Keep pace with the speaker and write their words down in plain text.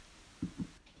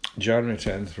January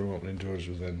 10th from Opening Doors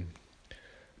Within.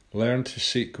 Learn to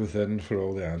seek within for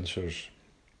all the answers.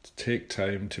 To take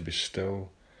time to be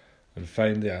still and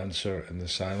find the answer in the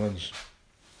silence.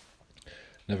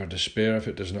 Never despair if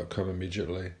it does not come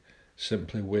immediately.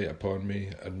 Simply wait upon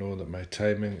me and know that my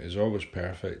timing is always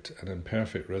perfect and in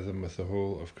perfect rhythm with the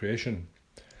whole of creation.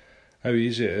 How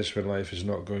easy it is when life is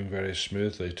not going very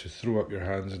smoothly to throw up your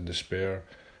hands in despair,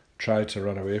 try to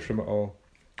run away from it all,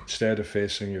 instead of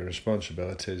facing your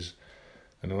responsibilities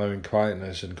and allowing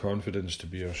quietness and confidence to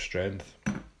be your strength.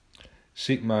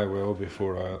 Seek my will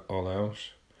before all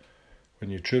else. When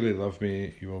you truly love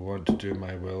me, you will want to do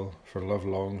my will, for love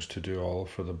longs to do all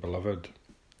for the beloved.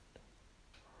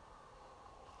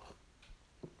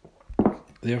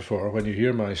 Therefore, when you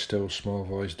hear my still small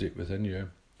voice deep within you,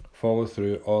 follow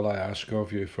through all I ask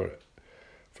of you for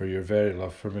your very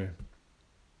love for me.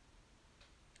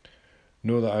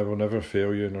 Know that I will never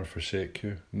fail you nor forsake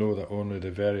you. Know that only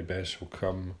the very best will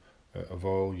come out of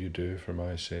all you do for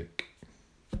my sake.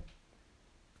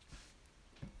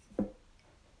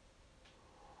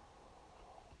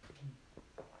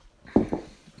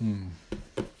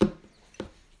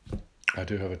 I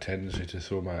do have a tendency to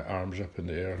throw my arms up in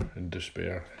the air in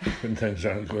despair when things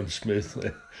aren't going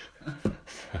smoothly.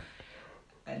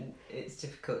 And it's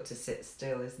difficult to sit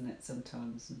still, isn't it,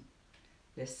 sometimes, and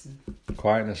listen.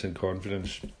 Quietness and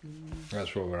confidence,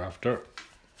 that's what we're after.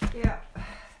 Yeah.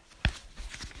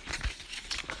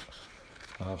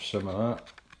 I'll have some of that.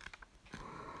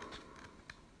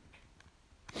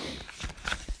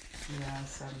 Yeah,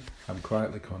 I'm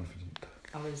quietly confident.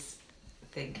 I was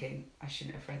thinking I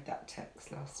shouldn't have read that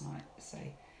text last night.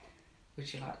 Say,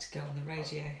 would you like to go on the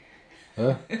radio?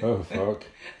 Huh? Oh, fuck.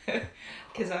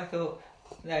 Because I thought,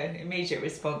 no, immediate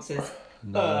response is,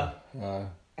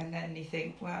 and then you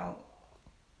think, well,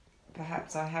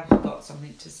 perhaps I have got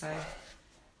something to say.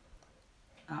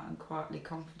 I'm quietly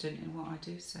confident in what I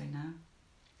do say now.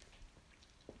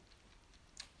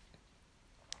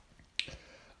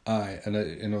 Aye, and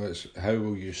it's how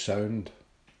will you sound?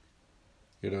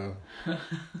 Well,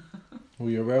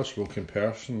 you're a well-spoken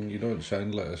person. You don't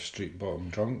sound like a street bottom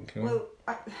drunk. Well,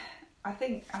 I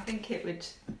think it would,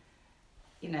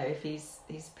 if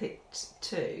he's picked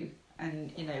two,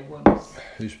 and one's.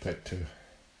 Who's picked two?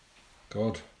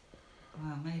 God.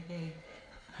 Well, maybe.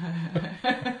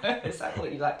 Is that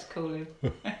what you like to call him?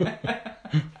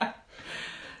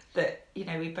 That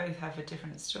we both have a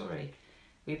different story.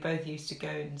 We both used to go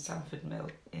in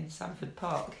Sanford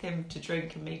Park, him to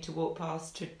drink and me to walk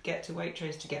past to get to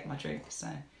Waitrose to get my drink, so...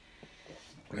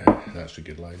 Yeah, that's a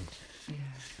good line. Yeah.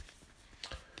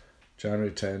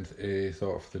 January 10th, a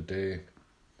thought for the day.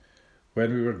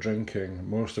 When we were drinking,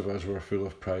 most of us were full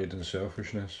of pride and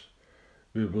selfishness.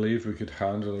 We believed we could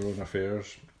handle our own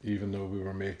affairs, even though we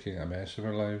were making a mess of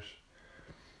our lives.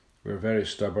 We were very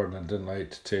stubborn and didn't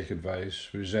like to take advice.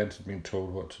 We resented being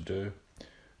told what to do.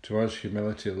 To us,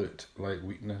 humility looked like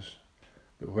weakness,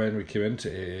 but when we came into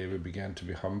AA, we began to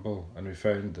be humble, and we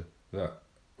found out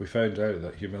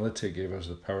that humility gave us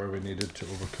the power we needed to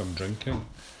overcome drinking.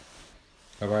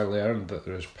 Have I learned that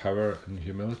there is power in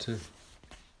humility?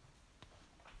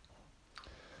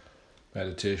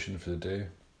 Meditation for the day.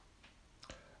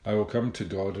 I will come to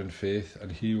God in faith,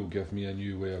 and He will give me a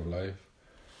new way of life.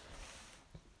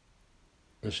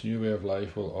 This new way of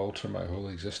life will alter my whole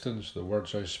existence, the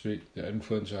words I speak, the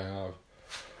influence I have.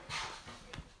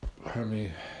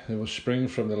 They will spring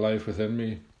from the life within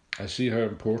me. I see how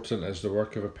important is the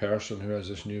work of a person who has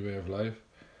this new way of life.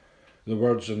 The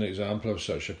words and example of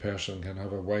such a person can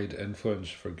have a wide influence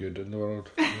for good in the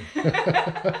world.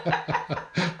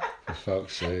 For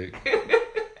fuck's sake.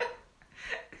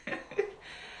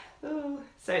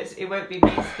 So it won't be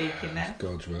me speaking then?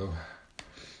 God's will.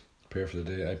 Prayer for the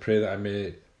day. I pray that I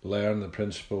may learn the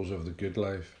principles of the good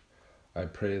life. I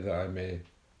pray that I may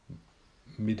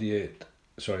meditate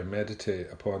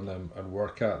upon them and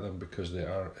work at them because they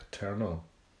are eternal.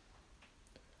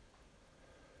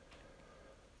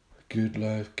 Good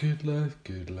life, good life,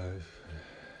 good life,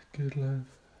 good life.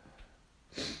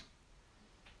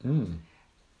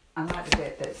 I like the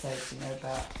bit that says,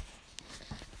 about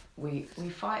we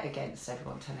fight against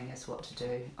everyone telling us what to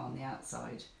do on the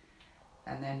outside.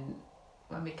 And then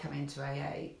when we come into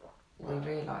AA, we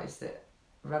realise that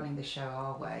running the show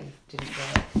our way didn't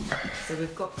work. So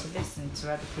we've got to listen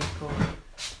to other people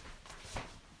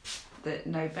that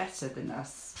know better than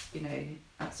us.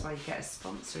 That's why you get a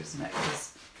sponsor, isn't it?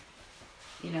 Because,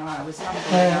 I was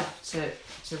humble enough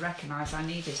to recognise I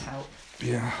needed help.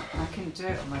 Yeah. I couldn't do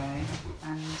it on my own.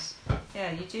 And,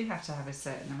 yeah, you do have to have a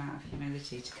certain amount of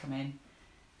humility to come in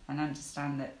and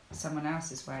understand that someone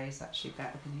else's way is actually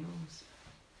better than yours.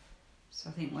 So,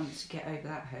 I think once you get over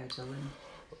that hurdle, and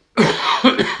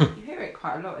you hear it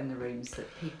quite a lot in the rooms that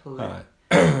people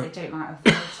they don't like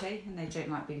authority and they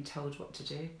don't like being told what to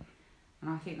do, and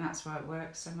I think that's why it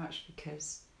works so much,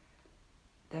 because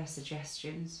they're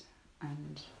suggestions,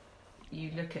 and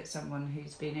you look at someone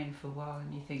who's been in for a while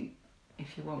and you think,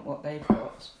 if you want what they've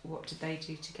got, what did they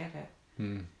do to get it?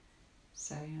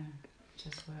 So yeah, it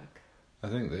does work. I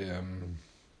think the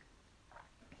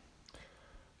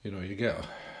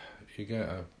you get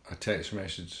a text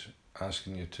message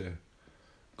asking you to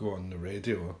go on the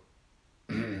radio,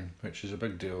 which is a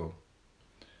big deal,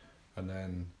 and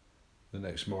then the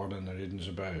next morning the reading's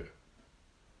about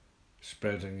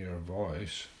spreading your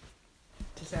voice.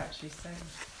 Does it actually say?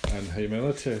 And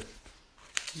humility.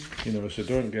 So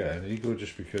don't get an ego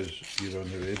just because you're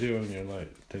on the radio and you're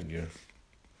like, think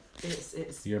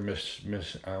you're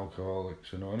Miss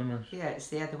Alcoholics Anonymous. Yeah, it's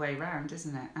the other way round,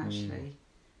 isn't it, actually?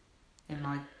 In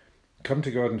my... Come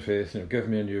to God in faith, give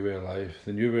me a new way of life.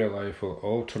 The new way of life will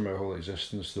alter my whole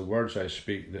existence. The words I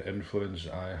speak, the influence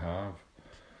I have.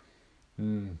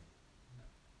 The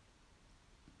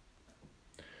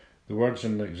words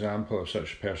and the example of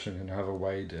such a person can have a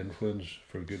wide influence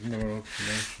for good in the world.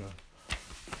 So.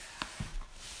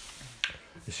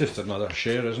 It's just another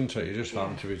share, isn't it? You just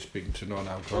happen to be speaking to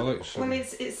non-alcoholics. Well,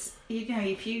 it's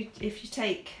if you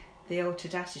take the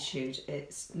altered attitude,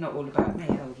 it's not all about me.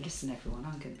 Oh, listen, everyone,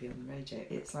 I'm going to be on the radio.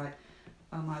 It's like,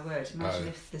 oh my word! Imagine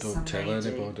if there's some lady.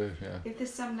 If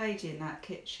there's some lady in that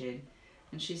kitchen,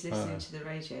 and she's listening to the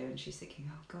radio, and she's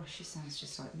thinking, oh gosh, she sounds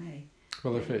just like me.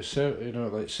 Well, if it's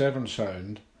like Severn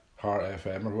Sound, Heart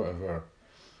FM or whatever,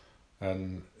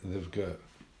 and they've got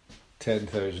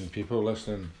 10,000 people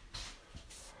listening.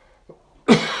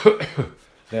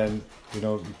 Then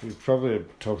we're probably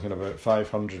talking about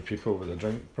 500 people with a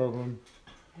drink problem.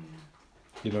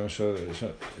 So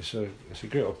it's a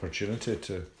great opportunity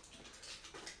to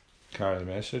carry the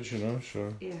message.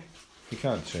 So yeah, you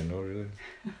can't say no, really.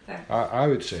 I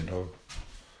would say no.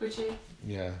 Would you?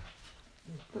 Yeah.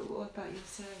 But what about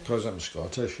yourself? Because I'm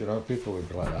Scottish, people would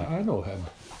be like that. I know him.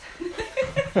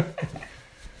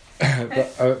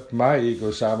 But my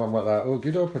ego, Sam, I'm like that. Oh,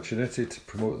 good opportunity to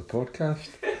promote the podcast.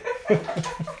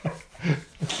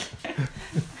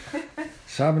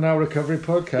 Sam and Al Recovery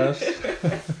Podcast.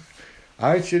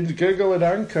 iTunes, Google and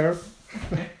Anchor.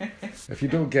 If you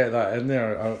don't get that in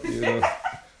there,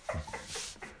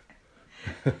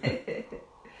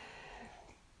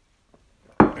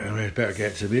 Anyway, better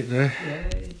get to meet now. Yeah.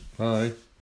 Bye.